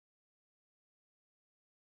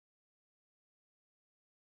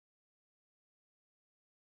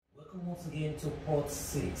Welcome once again to Port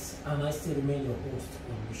 6, and I still remain your host,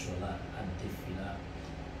 Olushola Adefila.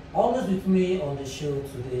 Always with me on the show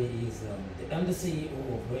today is the MD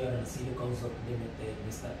CEO of Royal and City Consult Limited,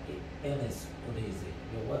 Mr. Ernest Odeze.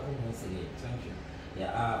 You're welcome once again. Thank you.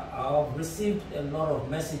 Yeah, I've received a lot of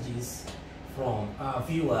messages from our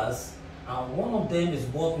viewers, and one of them is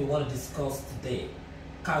what we want to discuss today: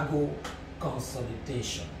 cargo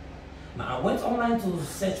consolidation. Now, I went online to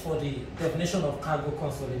search for the definition of cargo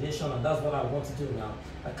consolidation, and that's what I want to do now.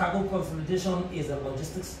 A cargo consolidation is a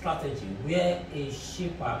logistics strategy where a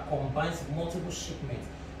shipper combines multiple shipments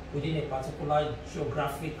within a particular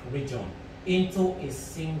geographic region into a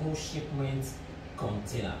single shipment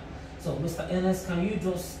container. So, Mr. Ernest, can you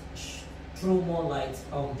just throw more light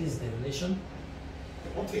on this definition?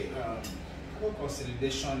 Okay, cargo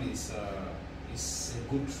consolidation is a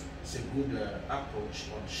good approach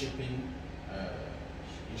on shipping,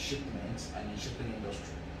 in shipment and in shipping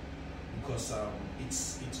industry, because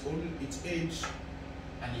it aids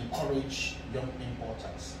and encourage young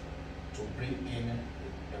importers to bring in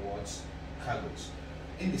cargoes,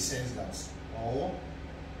 in the sense that, or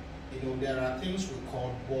there are things we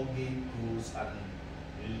call bulky goods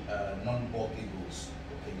and non-bulky goods.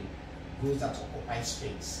 Okay, goods that occupy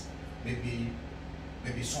space.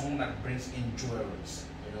 Maybe someone that brings in jewelries,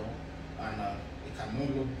 and it can no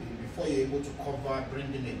longer be, before you're able to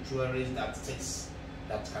bring in a jewelry that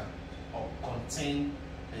can contain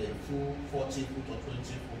a full 40 foot or 20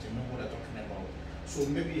 foot, you know what I'm talking about. So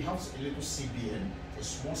maybe you have a little CBN, a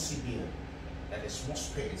small CBN, that a small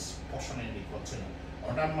space portion in the container.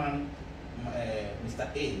 Another man, Mr.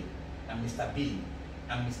 A and Mr. B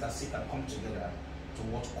and Mr. C can come together to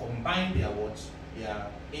combine their goods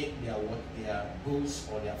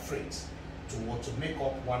or their freight to make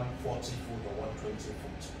up 140 foot or 120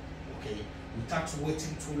 foot, okay, without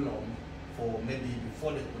waiting too long for maybe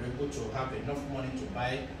before they were able to have enough money to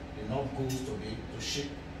buy enough goods to ship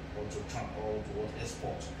or to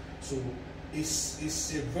export. So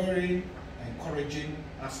it's a very encouraging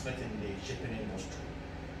aspect in the shipping industry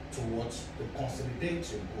to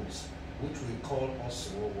consolidate your goods, which we call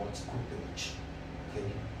also groupage.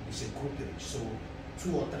 Okay, it's a groupage. So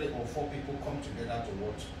 2 or 3 or 4 people come together to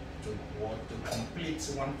complete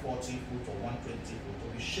 140 foot or 120 foot to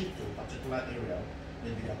be shipped to a particular area.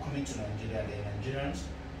 Maybe they're coming to Nigeria, they're Nigerians,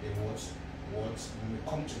 they we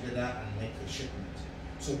come together and make a shipment.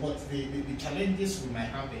 So, but the challenges we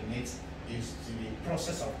might have in it is the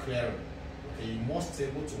process of clearing. Okay, you're most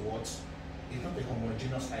able to it's not a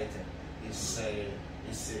homogeneous item, it's a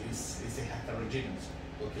heterogeneous.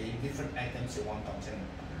 Okay, different items in one container.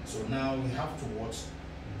 So now we have to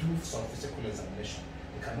do some physical examination.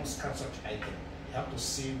 You cannot scan such item. You have to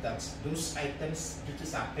see that those items,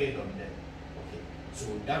 duties are paid on them. Okay, so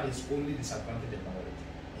that is only disadvantage about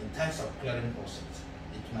it. In terms of clearing process,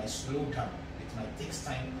 it might slow down. It might take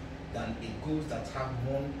time than a goods that have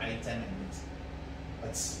one item in it. But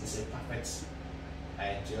it's a perfect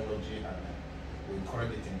ideology, and we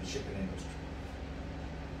encourage it in the shipping industry.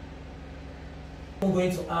 I'm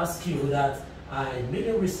going to ask you that I made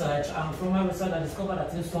a research, and from my research I discovered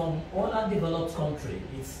that in some other developed country,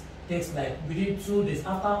 it takes like within 2 days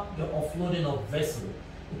after the offloading of vessel.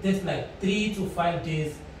 It takes like 3 to 5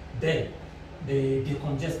 days, then they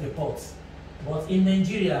decongest the ports. But in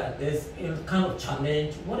Nigeria, there's a kind of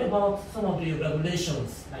challenge. What about some of the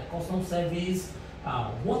regulations, like customs service?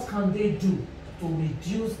 What can they do to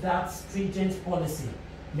reduce that stringent policy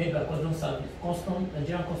made by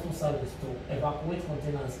Nigerian Customs Service to evacuate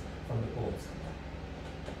containers from the ports?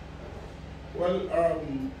 Well,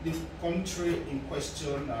 the country in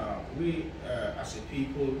question, we as a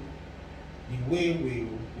people, the way we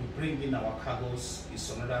bring in our cargoes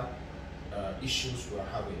is another issues we are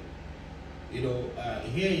having.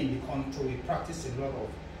 Here in the country, we practice a lot of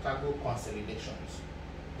cargo consolidations.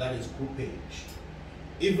 That is groupage.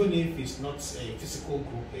 Even if it's not a physical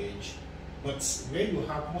groupage, but where you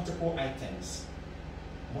have multiple items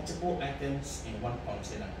in one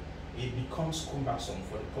container, it becomes cumbersome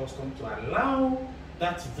for the custom to allow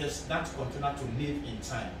that container to live in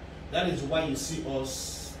time. That is why you see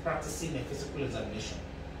us practicing a physical examination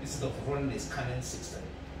instead of running a scanning system.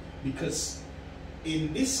 Because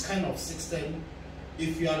in this kind of system,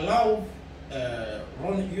 if you allow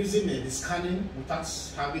using the scanning without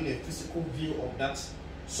having a physical view of that,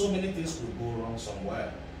 so many things will go wrong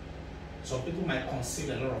somewhere. Some people might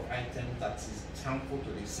conceal a lot of items that is harmful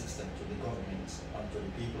to the system, to the government, and to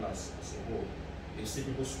the people as a whole. You see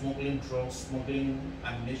people smuggling drugs, smuggling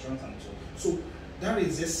ammunition, and so on. So that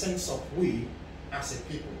is a sense of we, as a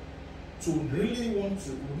people, we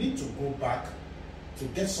need to go back to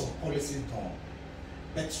get some policies done.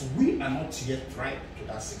 But we are not yet ripe to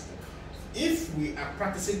that system. If we are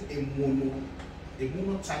practicing a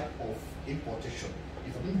mono type of importation,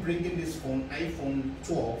 if I'm bringing this phone, iPhone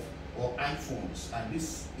 12 or iPhones, and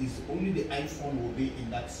this is only the iPhone will be in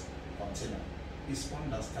that container, it's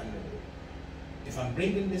understandable. If I'm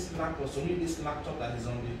bringing this laptop, it's only this laptop that is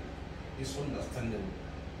only, it's understandable.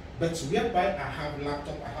 But whereby I have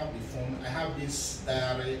laptop, I have the phone, I have this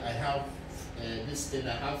diary, I have this thing,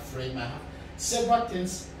 I have frame, I have several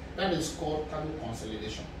things. That is called cargo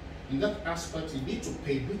consolidation. In that aspect, you need to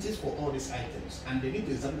pay duties for all these items, and they need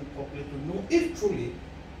to examine properly to know if truly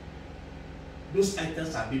those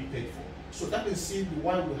items are being paid for. So that is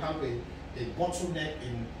why we have a bottleneck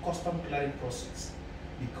in custom clearing process,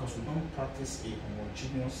 because we don't practice a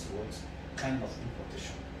homogeneous kind of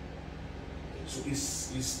importation. So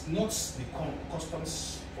it's not the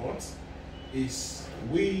customs fault, it's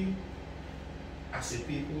we as a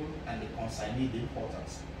people and the consignee, the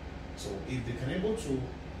importers. So if they can able to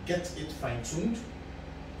get it fine-tuned,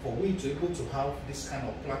 for we to able to have this kind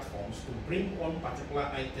of platforms to bring one particular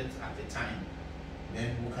item at a time,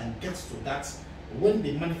 then we can get to that. When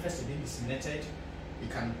the manifest is being disseminated, you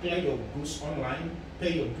can clear your goods online,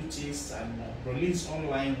 pay your duties, and release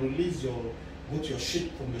online, release your go to your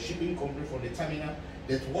ship from the shipping company for the terminal.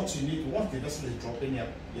 That what you need once the vessel is dropping, you're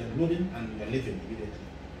loading and you're leaving immediately.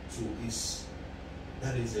 So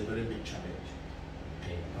that is a very big challenge.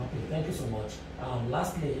 Okay, thank you so much.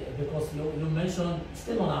 Lastly, because you mentioned,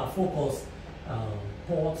 still on our focus,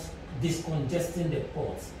 ports, discongesting the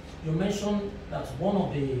ports, you mentioned that one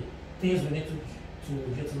of the things we need to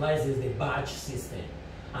utilize is the badge system,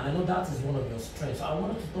 and I know that is one of your strengths. So I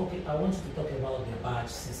want you to talk about the badge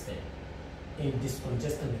system in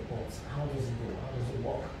discongesting the ports. How does it go? How does it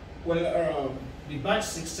work? Well, the badge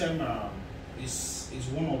system is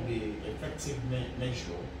one of the effective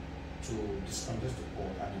measures to discongest the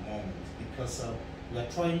port at the moment, because we are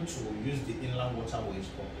trying to use the inland waterways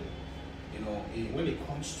properly. You know, when it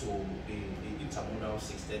comes to the intermodal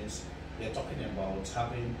systems, we are talking about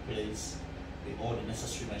having place all the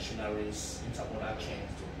necessary machineries, intermodal chains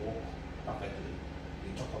to work perfectly.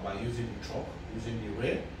 We talk about using the truck, using the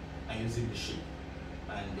rail, and using the ship.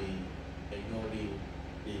 And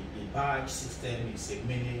the barge system is a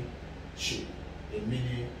mini ship,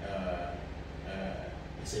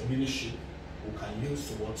 it's a mini ship we can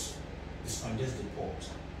use towards discongest the port.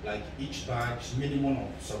 Like each barge, minimum of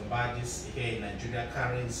some barges here in Nigeria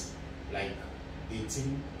carries like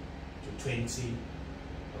 18 to 20,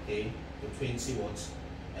 okay, to 20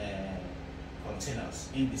 containers,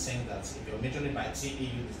 in the sense that if you're measuring by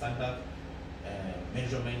TEU, the standard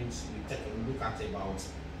measurement, we take a look at about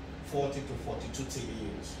 40 to 42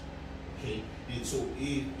 TEUs. Okay, so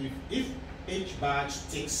if each barge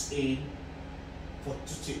takes in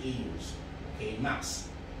 42 TEUs, okay, max,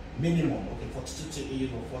 minimum, okay, 42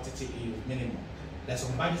 TEUs or 40 TEUs minimum. There's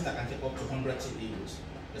some barges that can take up to 100 TEUs.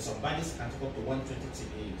 There's some barges that can take up to 120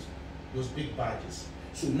 TEUs. Those big barges.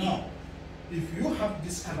 So now, if you have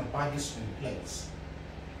this kind of barges in place,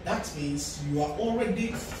 that means you are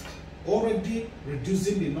already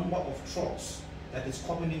reducing the number of trucks that is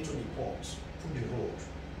coming into the port through the road.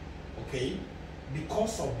 Okay,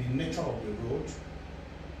 because of the nature of the road,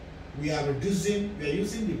 we are using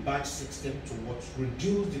the badge system to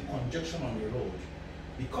reduce the congestion on the road.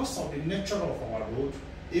 Because of the nature of our road,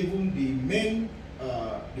 even the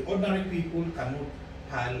ordinary people cannot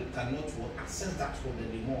access that road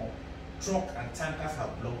anymore. Truck and tankers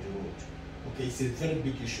have blocked the road. Okay, it's a very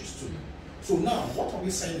big issue too. So now, what are we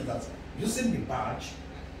saying? That using the badge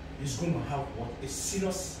is going to have a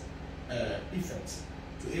serious effect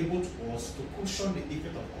to able to us to cushion the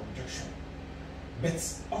effect of congestion.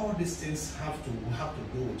 But all these things have to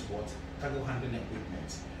do with what? Cargo handling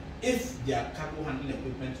equipment. If their cargo handling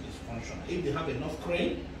equipment is functional, if they have enough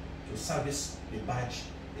crane to service the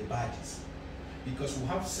barges, because we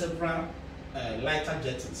have several lighter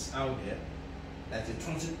jetties out there, that's a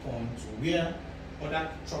transit point where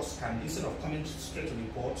other trucks can, instead of coming straight to the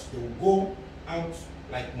port, they will go out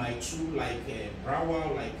like Maitu, like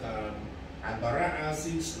Brawa, like Agbara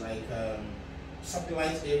Aziz, like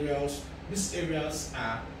satellite areas. These areas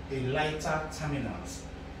are a lighter terminals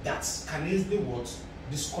that can easily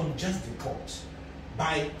discongest the port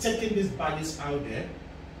by taking these barges out there,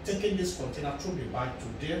 taking this container through the barge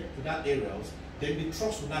to that areas. Then the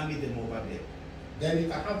trucks will not meet them over there. Then you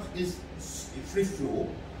can have this free flow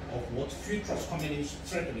of few trucks coming in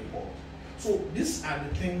straight to the port. So these are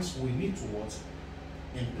the things we need to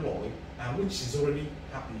employ, and which is already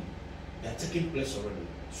happening. They are taking place already.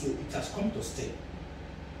 So it has come to stay.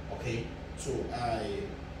 Okay. So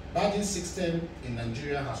badging system in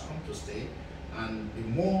Nigeria has come to stay. and the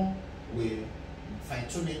more we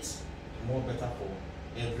fine-tune it, the more better for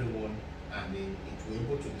everyone, and it will be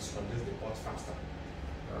able to discongest the port faster.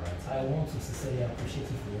 All right. I want to sincerely appreciate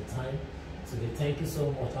you for your time today. Thank you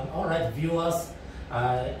so much. And all right, viewers,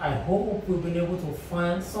 I hope we've been able to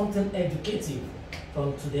find something educative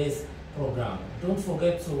from today's program. Don't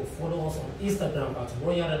forget to follow us on Instagram at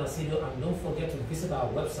Royal Renasido, and don't forget to visit our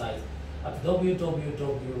website at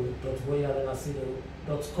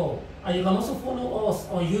www.royalrenasido.com. And you can also follow us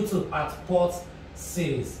on YouTube at Port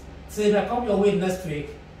Series. Till I come your way next week.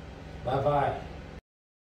 Bye bye.